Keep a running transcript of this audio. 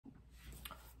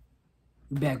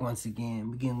We're back once again.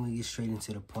 We're going to get straight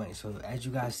into the point. So as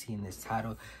you guys see in this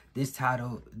title,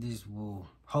 this will,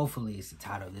 hopefully it's the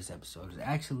title of this episode, is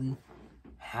actually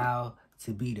how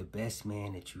to be the best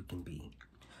man that you can be.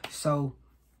 So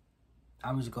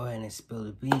I'm just go ahead and spill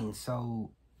the beans.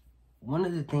 So one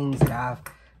of the things that I've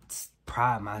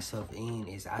pride myself in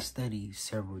is I study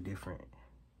several different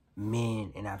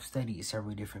men, and I've studied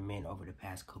several different men over the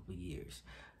past couple of years.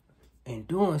 In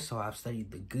doing so, I've studied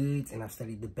the goods and I've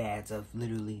studied the bads of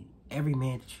literally every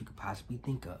man that you could possibly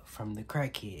think of, from the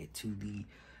crackhead to the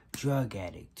drug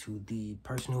addict to the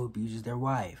person who abuses their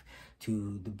wife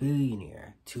to the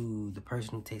billionaire to the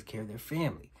person who takes care of their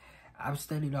family. I've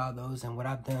studied all those, and what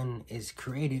I've done is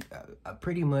created a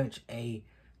pretty much a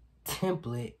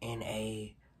template and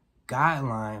a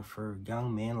guideline for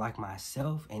young men like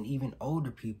myself and even older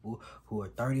people who are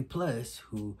 30 plus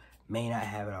who may not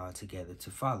have it all together to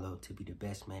follow to be the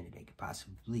best man that they could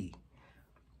possibly be.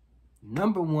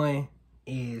 Number one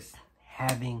is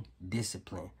having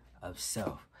discipline of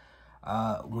self.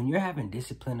 When you're having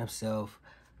discipline of self,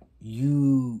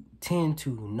 you tend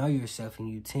to know yourself and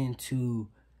you tend to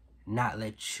not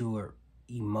let your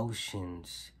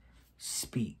emotions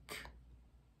speak.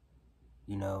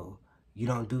 You know, you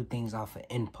don't do things off of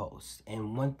impulse.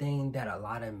 And one thing that a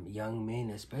lot of young men,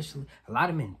 especially, a lot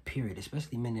of men, period,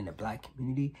 especially men in the black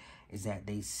community, is that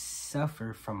they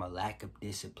suffer from a lack of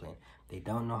discipline. They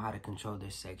don't know how to control their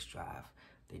sex drive.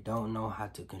 They don't know how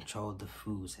to control the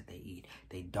foods that they eat.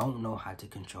 They don't know how to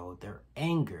control their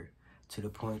anger to the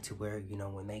point to where, you know,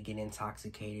 when they get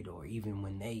intoxicated or even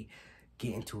when they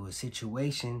get into a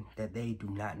situation that they do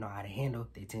not know how to handle,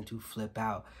 they tend to flip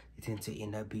out. They tend to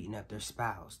end up beating up their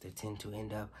spouse. They tend to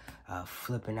end up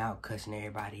flipping out, cussing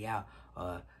everybody out,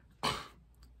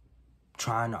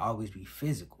 trying to always be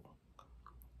physical.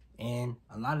 And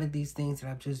a lot of these things that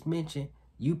I've just mentioned,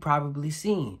 you probably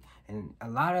seen. And a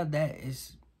lot of that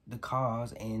is the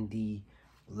cause and the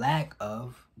lack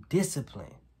of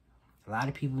discipline. A lot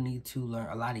of people need to learn,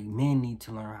 a lot of men need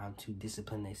to learn how to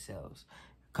discipline themselves.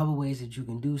 Couple ways that you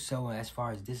can do so as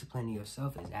far as disciplining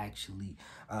yourself is actually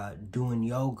doing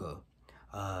yoga,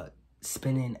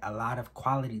 spending a lot of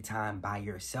quality time by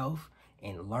yourself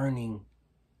and learning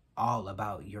all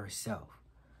about yourself.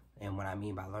 And what I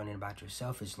mean by learning about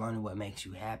yourself is learning what makes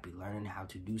you happy, learning how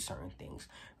to do certain things,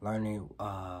 learning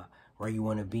where you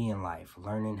want to be in life,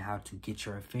 learning how to get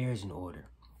your affairs in order.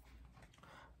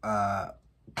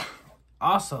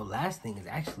 Also, last thing is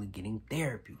actually getting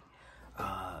therapy.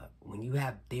 When you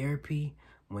have therapy,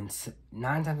 when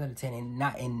 9 times out of 10,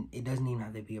 and it doesn't even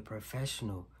have to be a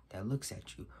professional that looks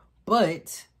at you,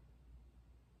 but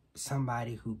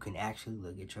somebody who can actually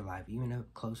look at your life, even a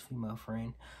close female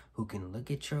friend who can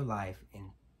look at your life and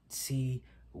see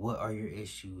what are your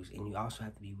issues. And you also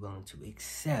have to be willing to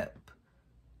accept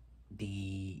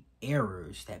the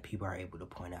errors that people are able to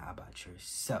point out about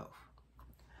yourself.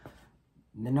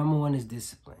 The number one is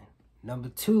discipline. Number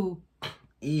two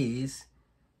is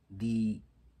the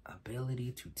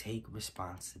ability to take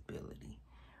responsibility.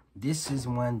 This is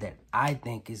one that I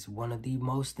think is one of the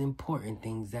most important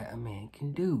things that a man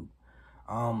can do.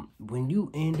 When you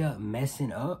end up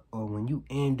messing up, or when you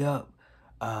end up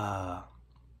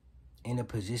in a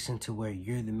position to where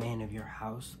you're the man of your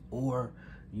house, or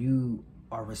you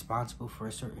are responsible for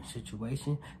a certain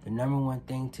situation, the number one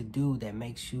thing to do that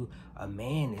makes you a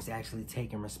man is actually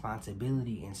taking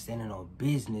responsibility and standing on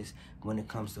business when it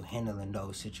comes to handling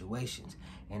those situations.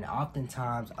 And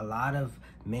oftentimes, a lot of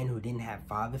men who didn't have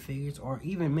father figures, or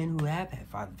even men who have had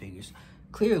father figures,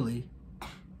 clearly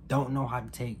don't know how to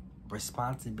take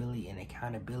responsibility and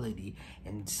accountability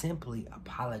and simply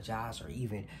apologize or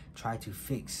even try to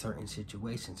fix certain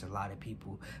situations. A lot of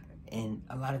people, and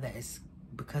a lot of that is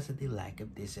because of the lack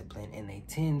of discipline, and they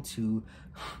tend to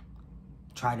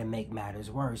try to make matters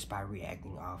worse by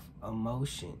reacting off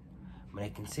emotion, when they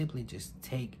can simply just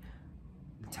take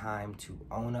the time to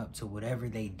own up to whatever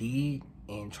they did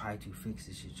and try to fix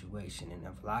the situation. And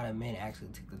if a lot of men actually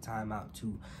take the time out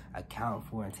to account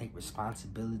for and take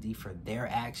responsibility for their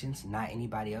actions, not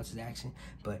anybody else's action,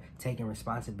 but taking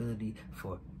responsibility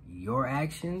for your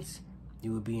actions,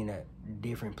 you would be in a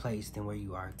different place than where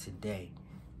you are today.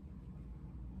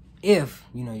 If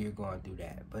you know you're going through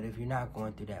that. But if you're not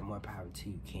going through that, more power to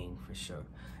you, King, for sure.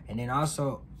 And then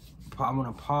also, I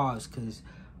want to pause, because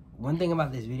one thing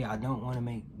about this video, I don't want to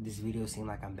make this video seem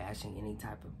like I'm bashing any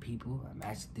type of people. I'm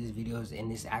actually, this video is,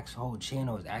 and this actual whole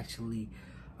channel is actually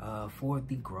for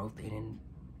the growth and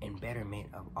and betterment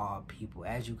of all people.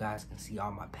 As you guys can see,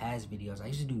 all my past videos, I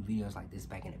used to do videos like this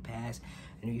back in the past.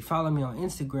 And if you follow me on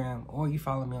Instagram or you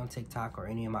follow me on TikTok or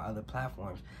any of my other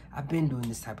platforms, I've been doing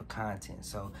this type of content.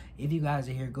 So if you guys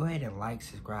are here, go ahead and like,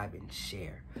 subscribe, and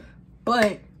share.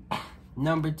 But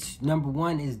number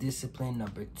one is discipline.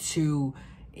 Number two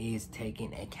is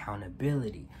taking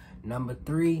accountability. Number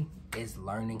three is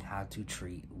learning how to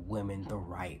treat women the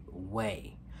right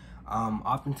way.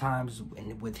 Oftentimes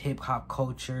with hip-hop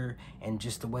culture and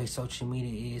just the way social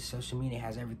media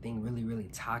has everything really, really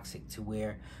toxic, to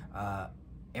where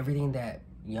everything that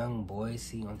young boys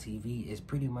see on TV is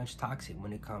pretty much toxic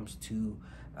when it comes to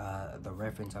the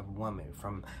reference of a woman,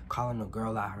 from calling a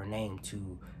girl out her name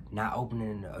to not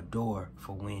opening a door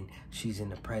for when she's in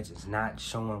the presence, not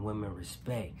showing women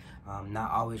respect, not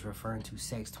always referring to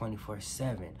sex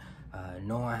 24/7,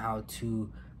 knowing how to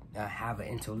have an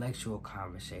intellectual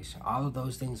conversation. All of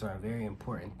those things are very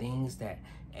important things that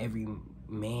every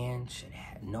man should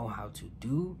know how to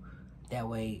do. That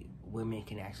way women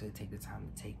can actually take the time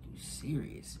to take you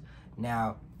serious.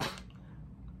 Now,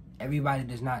 everybody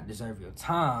does not deserve your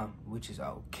time, which is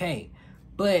okay,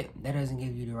 but that doesn't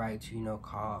give you the right to, you know,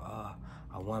 call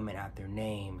a woman out their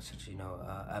name, such, you know,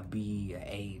 a B, a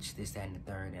H, this, that, and the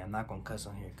third. And I'm not gonna cuss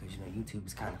on here because, you know, YouTube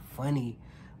is kind of funny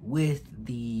with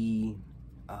the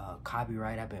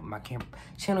copyright. My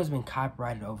channel's been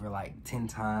copyrighted over like 10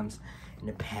 times in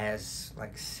the past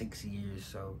like 6 years,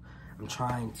 so I'm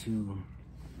trying to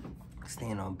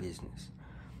stand on business.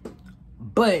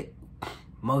 But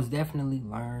most definitely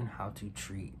learn how to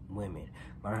treat women.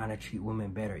 Learn how to treat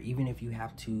women better. Even if you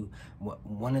have to,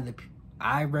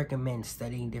 I recommend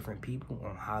studying different people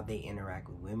on how they interact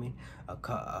with women.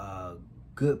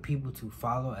 Good people to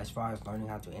follow as far as learning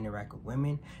how to interact with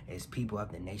women is people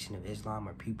of the Nation of Islam,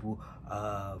 or people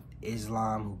of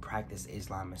Islam who practice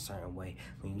Islam a certain way.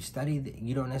 When you study,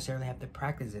 you don't necessarily have to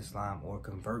practice Islam or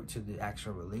convert to the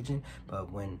actual religion,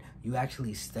 but when you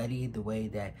actually study the way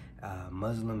that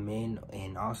Muslim men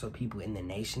and also people in the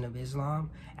Nation of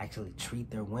Islam actually treat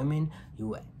their women,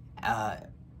 you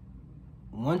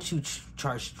once you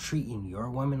start treating your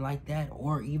woman like that,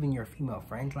 or even your female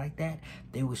friends like that,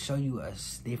 they will show you a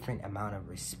different amount of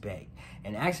respect.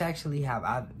 And actually how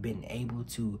I've been able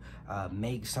to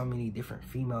make so many different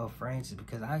female friends is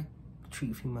because I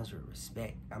treat females with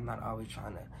respect. I'm not always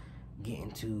trying to get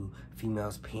into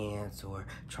females' pants or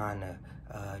trying to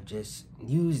just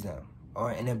use them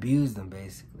and abuse them,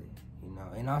 basically. You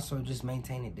know, and also just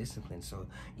maintaining discipline. So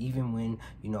even when,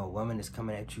 you know, a woman is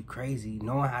coming at you crazy,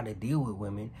 knowing how to deal with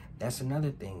women, that's another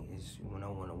thing. Is, you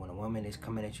know, when a woman is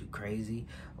coming at you crazy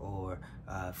or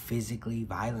physically,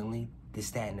 violently, this,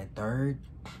 that, and the third,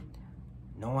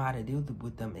 knowing how to deal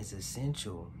with them is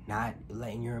essential. Not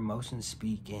letting your emotions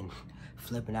speak and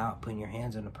flipping out, putting your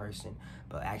hands on a person,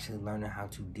 but actually learning how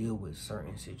to deal with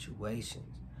certain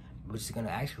situations, which is going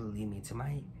to actually lead me to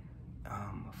my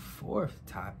fourth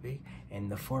topic. And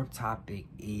the fourth topic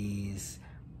is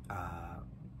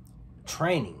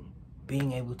training,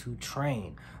 being able to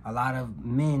train. A lot of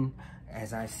men,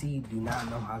 as I see, do not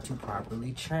know how to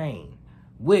properly train,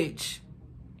 which,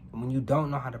 when you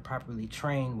don't know how to properly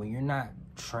train, when you're not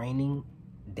training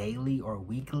daily or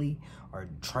weekly or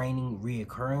training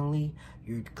reoccurringly,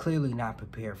 you're clearly not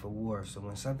prepared for war. So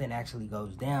when something actually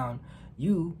goes down,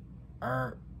 you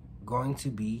are going to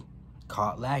be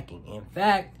caught lacking. In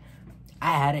fact,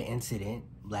 I had an incident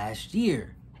last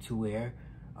year to where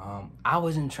I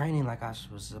wasn't training like I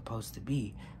was supposed to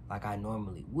be, like I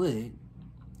normally would,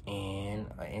 and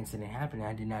an incident happened and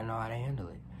I did not know how to handle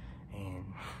it. And,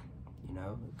 you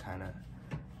know, kind of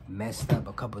messed up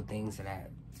a couple of things that I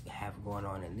have going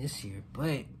on in this year,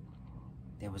 but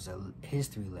there was a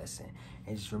history lesson.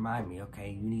 And just remind me, okay,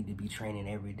 you need to be training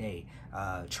every day.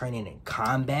 Training in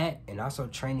combat, and also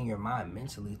training your mind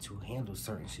mentally to handle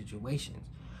certain situations.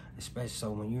 Especially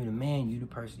so when you're the man, you the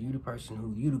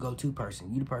go-to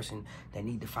person. You the person that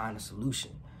need to find a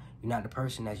solution. You're not the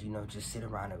person that, you know, just sit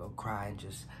around and go cry and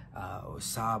just or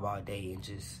sob all day and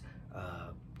just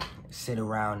sit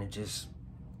around and just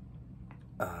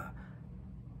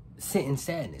sit in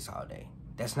sadness all day.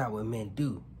 That's not what men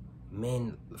do.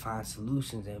 Men find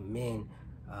solutions, and men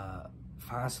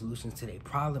find solutions to their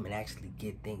problem and actually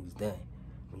get things done.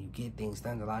 When you get things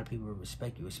done, a lot of people will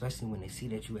respect you, especially when they see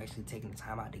that you actually taking the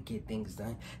time out to get things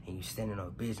done and you standing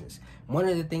on business. One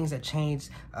of the things that changed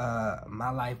my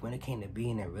life when it came to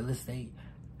being in real estate,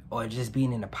 or just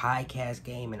being in the podcast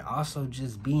game, and also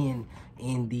just being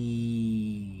in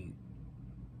the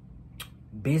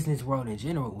business world in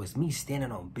general, was me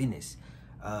standing on business.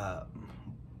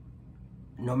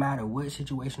 no matter what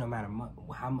situation, no matter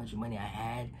how much money I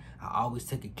had, I always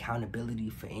took accountability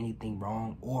for anything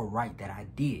wrong or right that I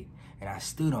did. And I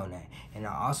stood on that. And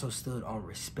I also stood on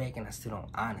respect, and I stood on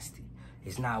honesty.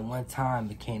 It's not one time,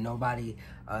 but can't nobody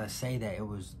say that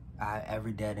I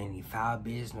ever did any foul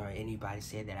business, or anybody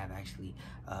said that I've actually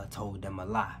told them a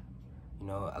lie. You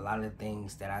know, a lot of the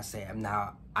things that I say,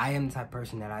 I am the type of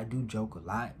person that I do joke a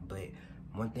lot, but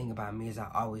one thing about me is I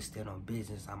always stand on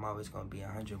business. I'm always going to be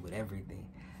 100 with everything.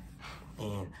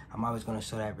 And I'm always going to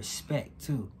show that respect,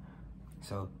 too.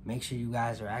 So make sure you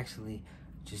guys are actually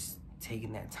just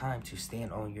taking that time to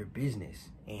stand on your business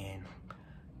and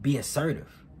be assertive.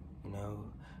 You know,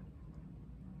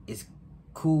 it's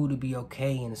cool to be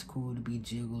okay, and it's cool to be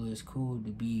jiggle. It's cool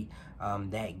to be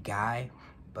that guy,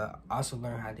 but also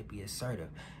learn how to be assertive.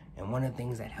 And one of the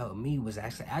things that helped me was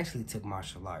actually took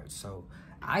martial arts. So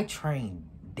I train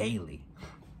daily.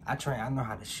 I know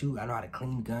how to shoot. I know how to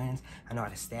clean guns. I know how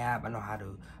to stab. I know how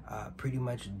to pretty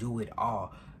much do it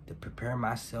all to prepare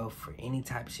myself for any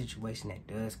type of situation that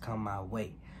does come my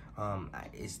way.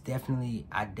 It's definitely,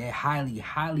 highly,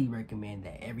 highly recommend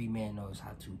that every man knows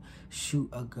how to shoot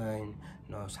a gun,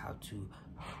 knows how to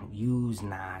use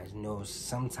knives, knows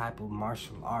some type of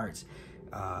martial arts,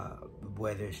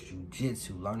 whether it's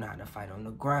jiu-jitsu, learning how to fight on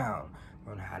the ground,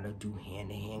 learning how to do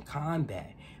hand-to-hand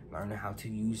combat, learning how to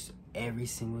use every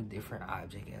single different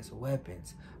object as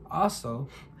weapons. Also,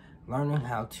 learning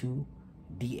how to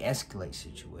de-escalate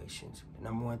situations. The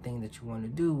number one thing that you want to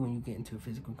do when you get into a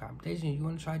physical confrontation, you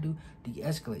want to try to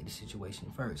de-escalate the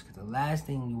situation first. Because the last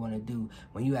thing you want to do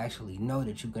when you actually know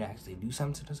that you could actually do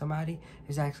something to somebody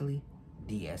is actually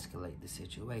de-escalate the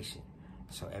situation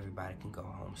so everybody can go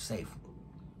home safely.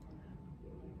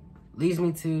 Leads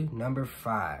me to number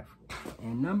 5.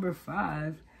 And number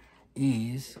 5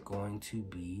 is going to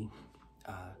be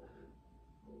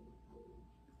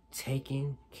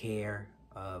taking care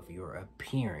of your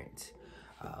appearance.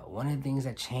 One of the things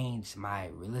that changed my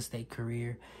real estate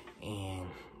career, and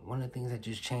one of the things that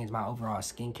just changed my overall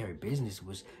skincare business,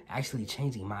 was actually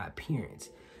changing my appearance.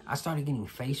 I started getting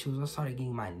facials. I started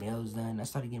getting my nails done. I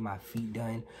started getting my feet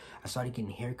done. I started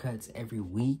getting haircuts every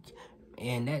week.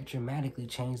 And that dramatically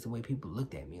changed the way people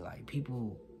looked at me. Like,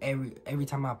 people, every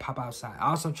time I pop outside. I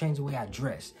also changed the way I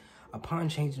dress. Upon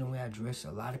changing the way I dress,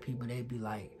 a lot of people, they'd be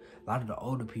like, a lot of the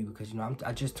older people, because, you know,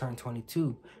 I just turned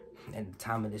 22 at the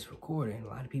time of this recording. A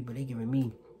lot of people, they giving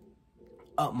me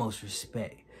utmost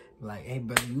respect. Like, hey,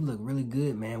 brother, you look really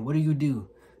good, man. What do you do?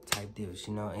 Type deals,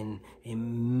 you know, and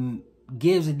it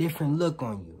gives a different look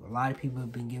on you. A lot of people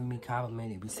have been giving me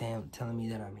compliments. They be telling me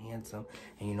that I'm handsome,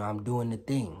 and, you know, I'm doing the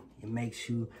thing. It makes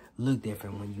you look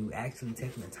different when you actually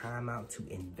taking the time out to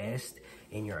invest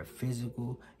in your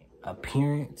physical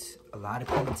appearance. A lot of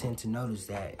people tend to notice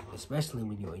that, especially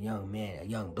when you're a young man, a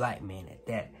young black man at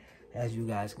that. As you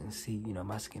guys can see, you know,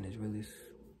 my skin is really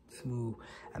smooth.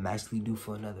 I'm actually due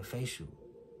for another facial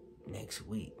next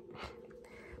week.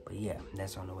 But yeah,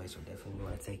 that's on the way, so definitely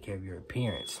want to take care of your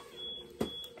appearance.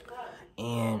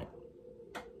 And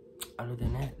other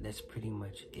than that, that's pretty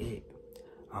much it.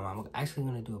 I'm actually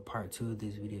going to do a part 2 of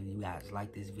this video if you guys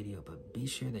like this video, but be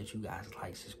sure that you guys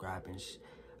like, subscribe, and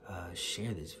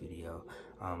share this video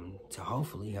to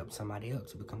hopefully help somebody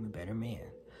else to become a better man.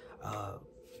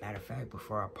 Matter of fact,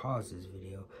 before I pause this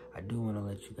video, I do want to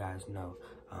let you guys know,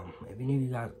 if any of you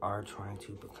guys are trying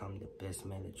to become the best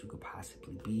man that you could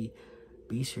possibly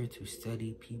be sure to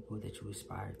study people that you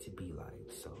aspire to be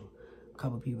like. So a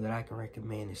couple people that I can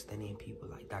recommend is studying people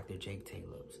like Dr. Jake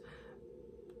Taylor's,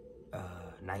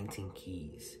 19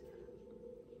 Keys,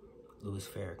 Louis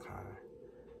Farrakhan,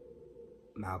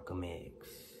 Malcolm X,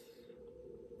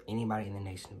 anybody in the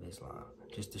Nation of Islam.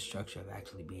 Just the structure of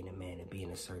actually being a man and being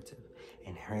assertive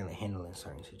and handling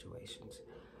certain situations.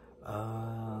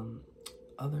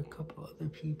 Couple other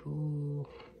people,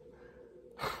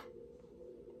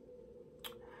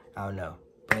 I don't know,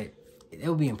 but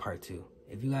it'll be in part 2.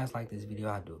 If you guys like this video,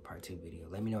 I'll do a part 2 video.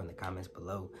 Let me know in the comments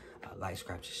below. Like,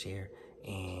 subscribe, share.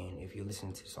 And if you're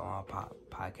listening to this on all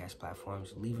podcast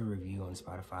platforms, leave a review on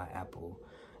Spotify, Apple,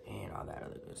 and all that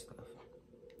other good stuff.